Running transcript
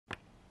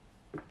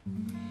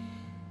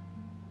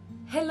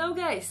Hello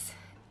guys,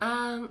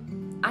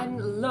 I'm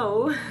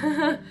Lo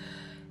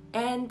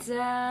and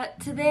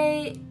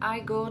today I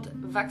got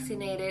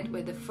vaccinated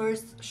with the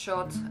first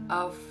shot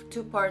of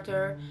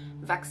two-parter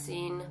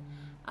vaccine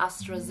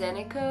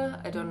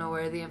AstraZeneca. I don't know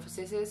where the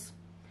emphasis is,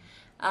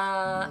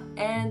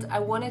 and I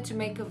wanted to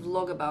make a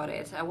vlog about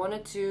it. I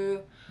wanted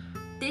to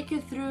take you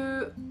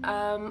through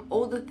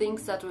all the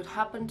things that would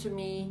happen to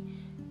me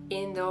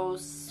in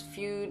those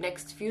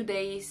next few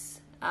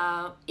days,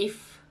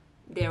 if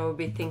there will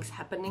be things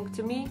happening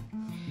to me.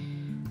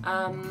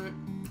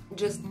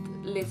 Just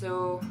a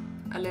little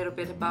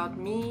bit about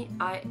me.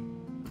 I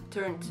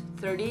turned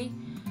 30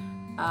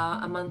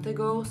 a month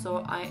ago,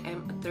 so I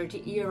am a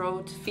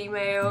 30-year-old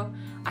female.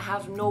 I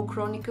have no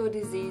chronic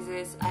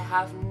diseases. I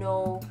have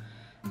no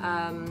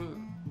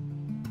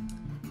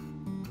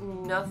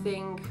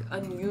nothing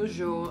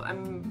unusual.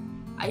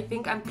 I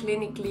think I'm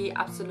clinically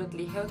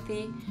absolutely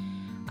healthy.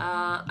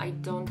 I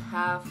don't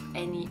have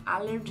any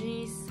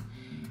allergies.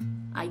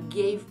 I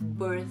gave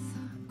birth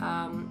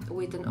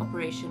with an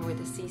operation, with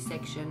a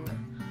C-section,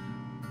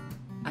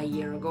 a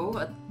year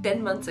ago,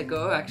 10 months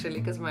ago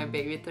actually, because my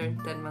baby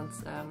turned 10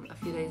 months a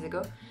few days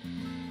ago.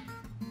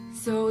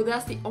 So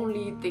that's the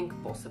only thing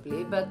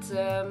possibly, but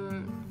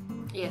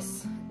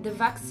yes, the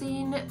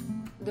vaccine,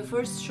 the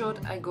first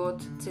shot I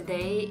got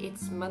today,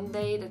 it's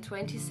Monday the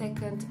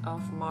 22nd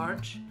of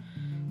March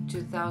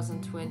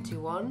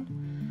 2021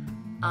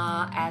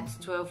 at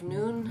 12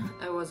 noon.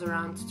 I was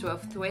around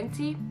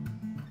 12:20.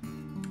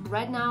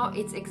 Right now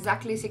it's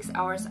exactly 6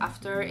 hours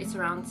after. It's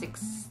around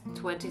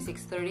 6:20,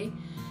 6:30.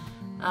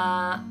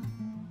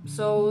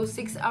 So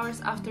 6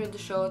 hours after the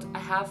shot, I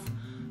have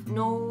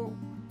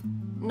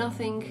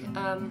nothing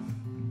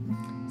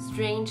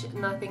strange,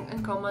 nothing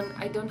uncommon.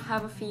 I don't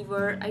have a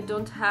fever, I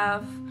don't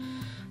have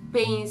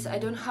pains, I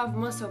don't have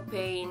muscle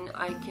pain.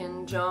 I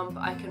can jump,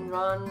 I can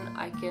run,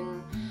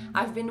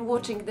 I've been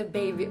watching the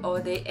baby all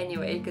day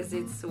anyway, because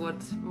it's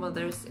what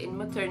mothers in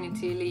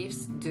maternity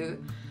leaves do.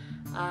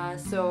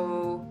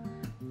 So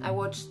I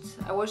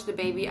watched the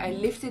baby. I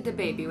lifted the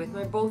baby with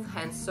my both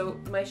hands, so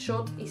my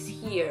shot is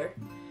here,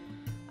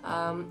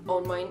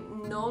 on my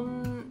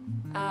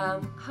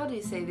how do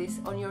you say this,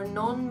 on your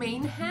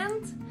non-main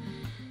hand.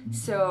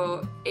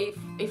 So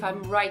if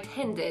I'm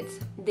right-handed,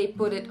 they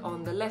put it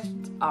on the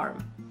left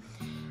arm.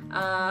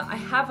 I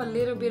have a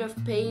little bit of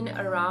pain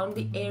around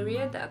the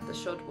area that the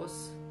shot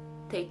was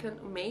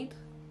made,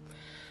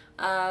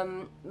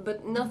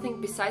 but nothing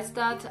besides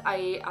that.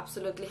 I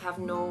absolutely have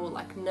no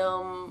like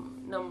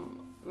numb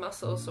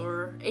muscles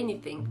or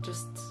anything.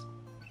 Just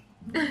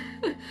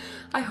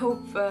I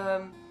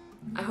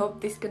hope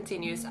this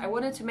continues. I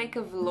wanted to make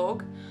a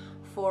vlog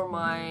for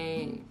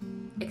my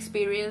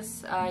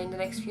experience in the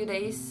next few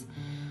days,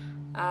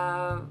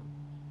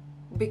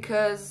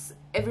 because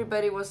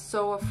everybody was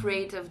so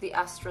afraid of the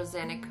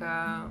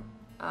AstraZeneca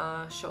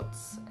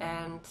shots,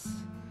 and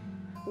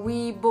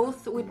we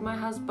both, with my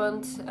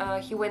husband,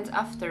 he went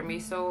after me,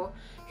 so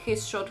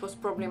his shot was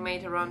probably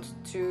made around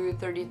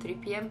 2:33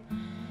 p.m.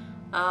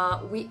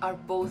 We are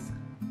both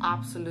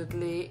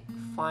absolutely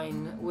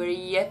fine. We're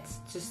yet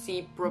to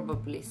see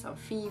probably some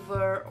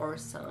fever or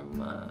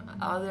some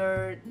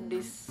other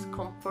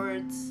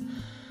discomforts.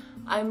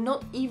 I'm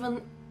not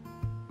even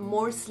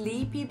more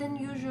sleepy than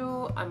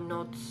usual. I'm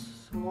not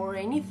more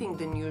anything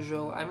than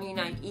usual. I mean,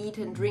 I eat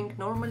and drink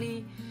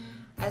normally,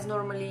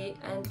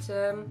 and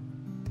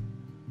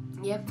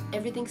yeah,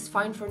 everything's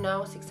fine for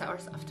now, 6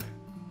 hours after.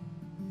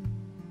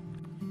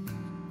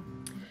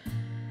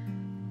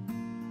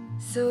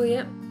 So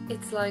yeah,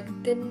 it's like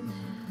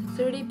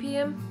 10:30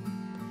 p.m.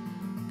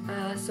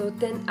 So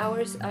 10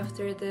 hours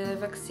after the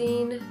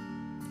vaccine.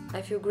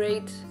 I feel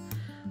great.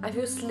 I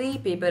feel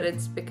sleepy, but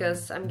it's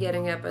because I'm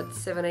getting up at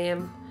 7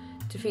 a.m.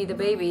 to feed the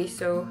baby,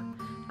 so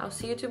I'll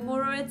see you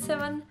tomorrow at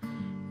 7.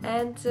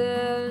 And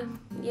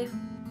yeah,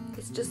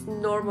 it's just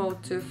normal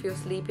to feel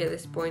sleepy at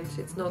this point.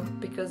 It's not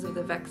because of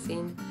the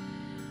vaccine.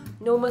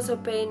 No muscle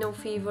pain, no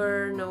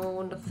fever,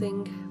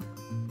 nothing.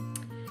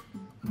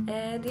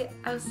 And yeah,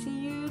 I'll see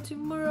you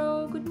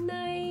tomorrow. Good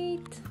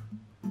night.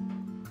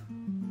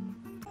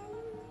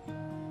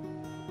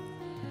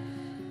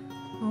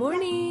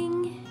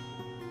 Morning.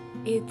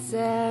 It's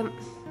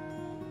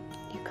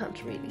you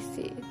can't really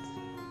see it.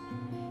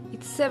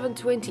 It's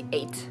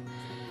 7:28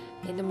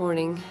 in the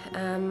morning.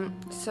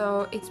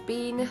 So it's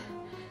been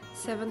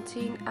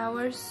 17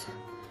 hours.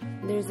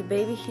 There's a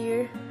baby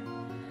here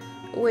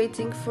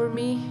waiting for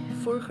me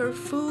for her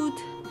food.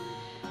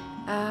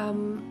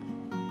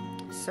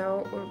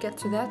 So we'll get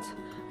to that.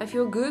 I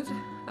feel good.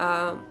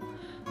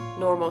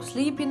 Normal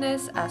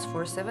sleepiness as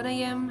for 7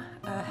 a.m.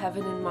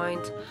 Having in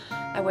mind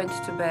I went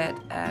to bed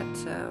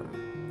at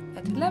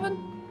 11,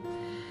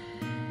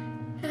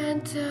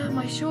 and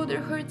my shoulder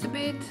hurts a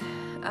bit.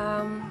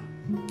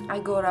 I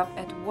got up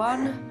at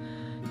 1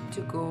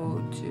 to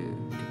go to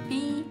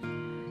pee.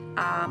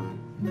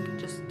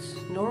 Just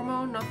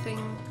normal, nothing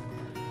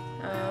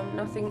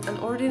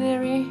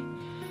unordinary.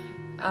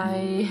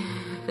 I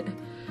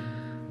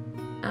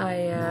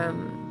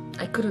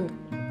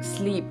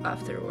sleep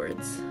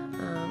afterwards,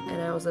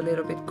 and I was a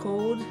little bit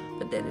cold,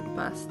 but then it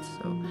passed.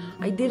 So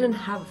I didn't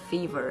have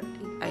fever.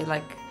 I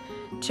like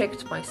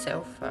checked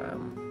myself.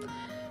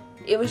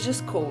 It was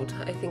just cold.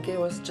 I think it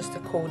was just a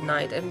cold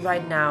night, and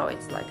right now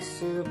it's like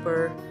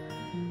super.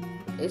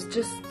 It's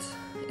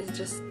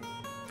just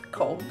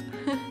cold.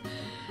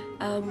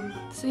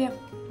 So yeah,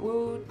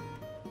 we'll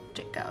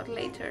check out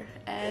later.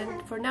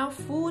 And for now,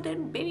 food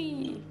and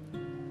baby.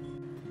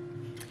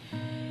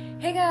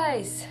 Hey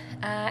guys,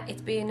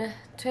 it's been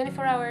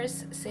 24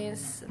 hours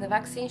since the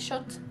vaccine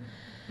shot.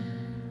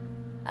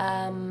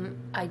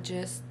 I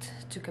just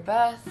took a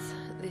bath.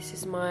 This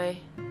is my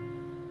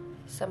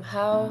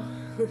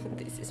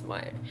this is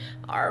my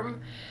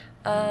arm.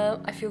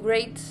 I feel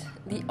great.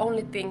 The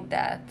only thing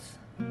that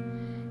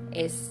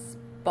is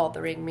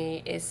bothering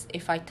me is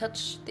if I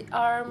touch the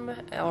arm,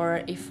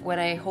 or if when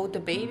I hold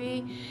the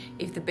baby,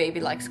 if the baby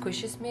like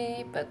squishes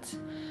me, but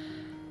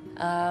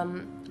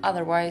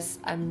otherwise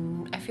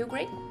I feel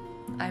great.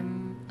 I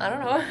don't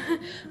know.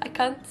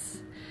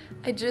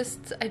 I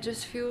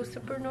just feel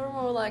super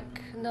normal,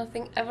 like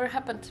nothing ever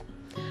happened.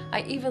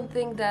 I even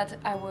think that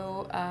I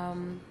will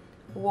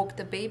walk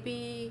the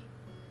baby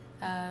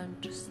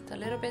just a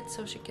little bit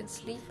so she can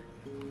sleep.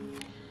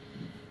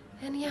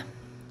 And yeah,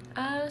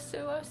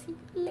 so I'll see you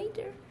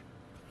later.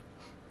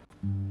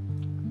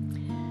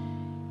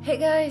 Hey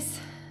guys,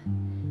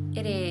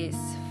 it is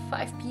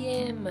 5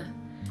 p.m,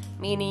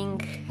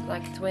 meaning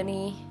like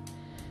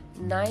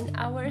 29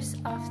 hours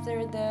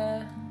after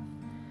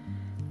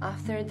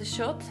the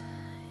shot.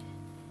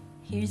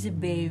 Here's a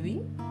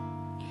baby.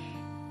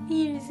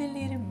 Here's a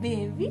little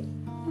baby.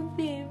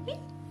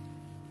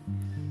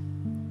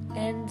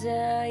 And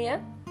yeah,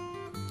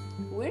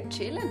 we're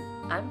chilling.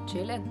 I'm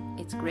chilling.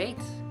 It's great.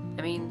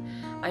 I mean,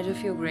 I do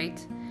feel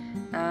great.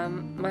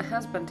 My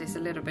husband is a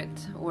little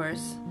bit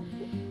worse.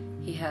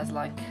 He has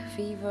like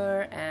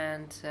fever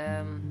and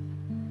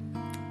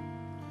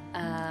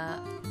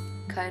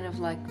kind of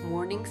like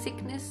morning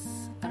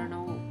sickness. I don't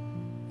know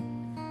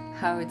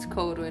how it's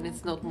called when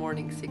it's not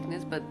morning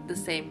sickness, but the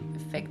same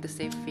effect, the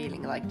same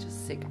feeling, like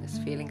just sickness,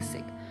 feeling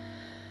sick.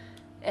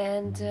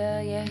 And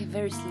yeah,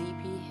 very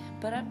sleepy,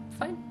 but I'm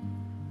fine.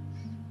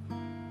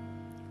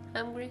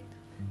 I'm great.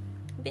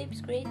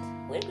 Baby's great.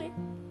 We're great.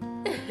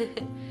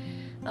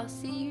 I'll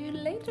see you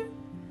later.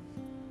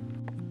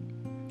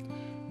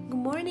 Good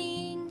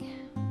morning.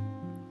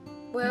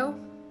 Well,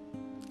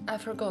 I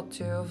forgot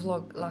to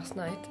vlog last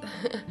night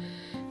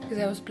because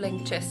I was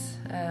playing chess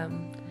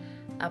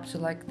up to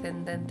like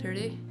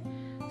 10:30.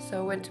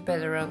 So I went to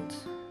bed around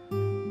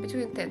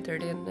between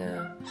 10:30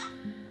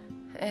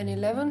 and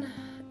 11.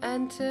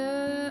 And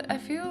I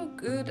feel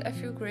good. I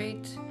feel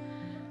great.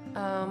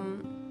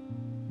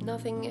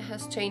 Nothing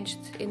has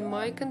changed in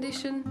my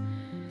condition.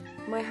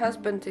 My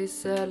husband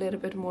is a little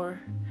bit more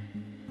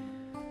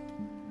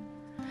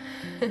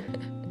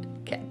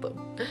careful.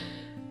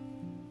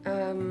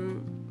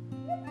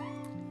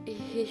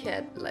 He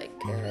had like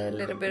a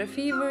little bit of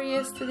fever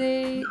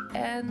yesterday,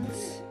 and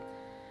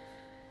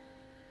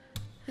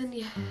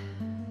yeah.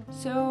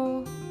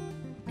 So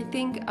I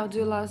think I'll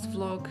do last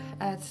vlog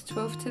at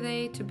 12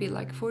 today to be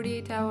like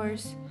 48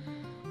 hours,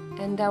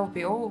 and that will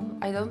be all.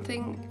 I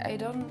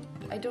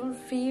don't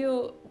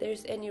feel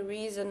there's any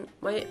reason.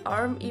 My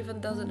arm even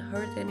doesn't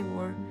hurt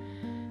anymore.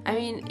 I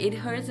mean, it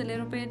hurts a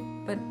little bit,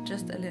 but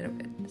just a little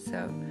bit.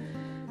 So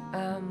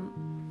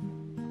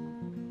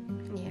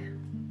yeah,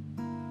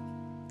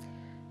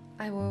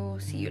 I will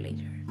see you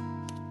later.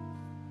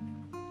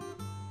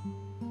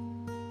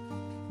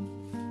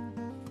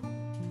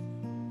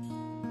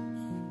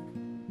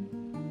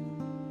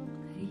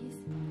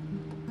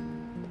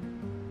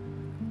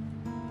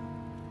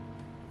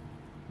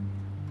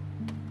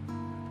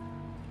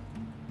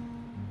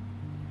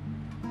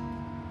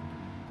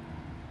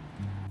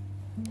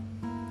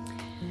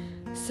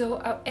 So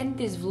I'll end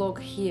this vlog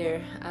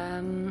here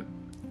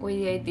with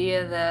the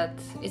idea that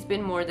it's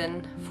been more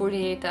than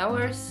 48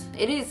 hours.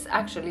 It is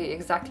actually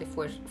exactly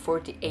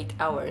 48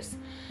 hours.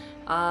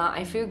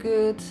 I feel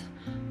good.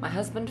 My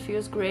husband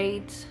feels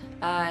great.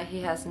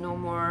 He has no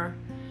more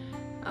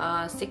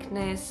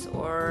sickness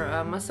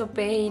or muscle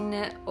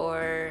pain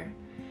or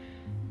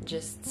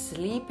just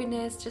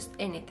sleepiness, just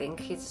anything.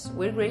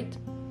 We're great.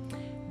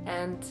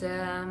 And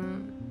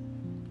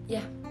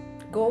yeah,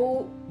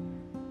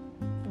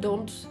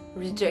 don't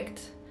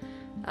reject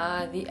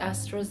the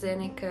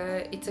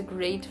AstraZeneca. It's a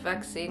great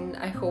vaccine.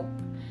 I hope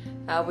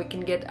we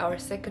can get our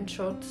second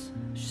shot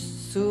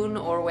soon,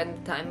 or when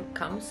the time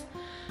comes.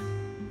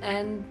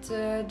 And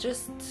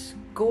just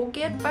go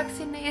get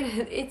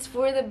vaccinated. It's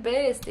for the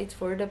best. It's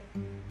for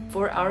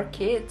our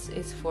kids.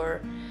 It's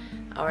for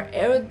our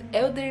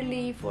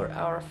elderly, for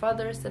our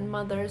fathers and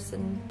mothers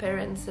and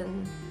parents,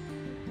 and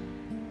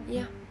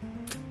yeah,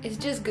 it's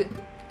just good.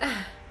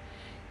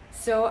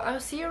 So I'll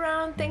see you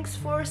around. Thanks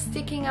for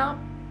sticking up.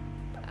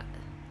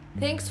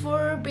 Thanks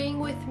for being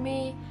with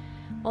me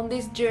on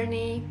this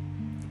journey.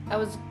 I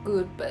was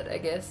good, but I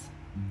guess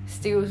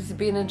still it's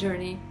been a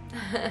journey.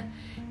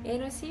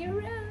 And I'll see you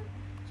around.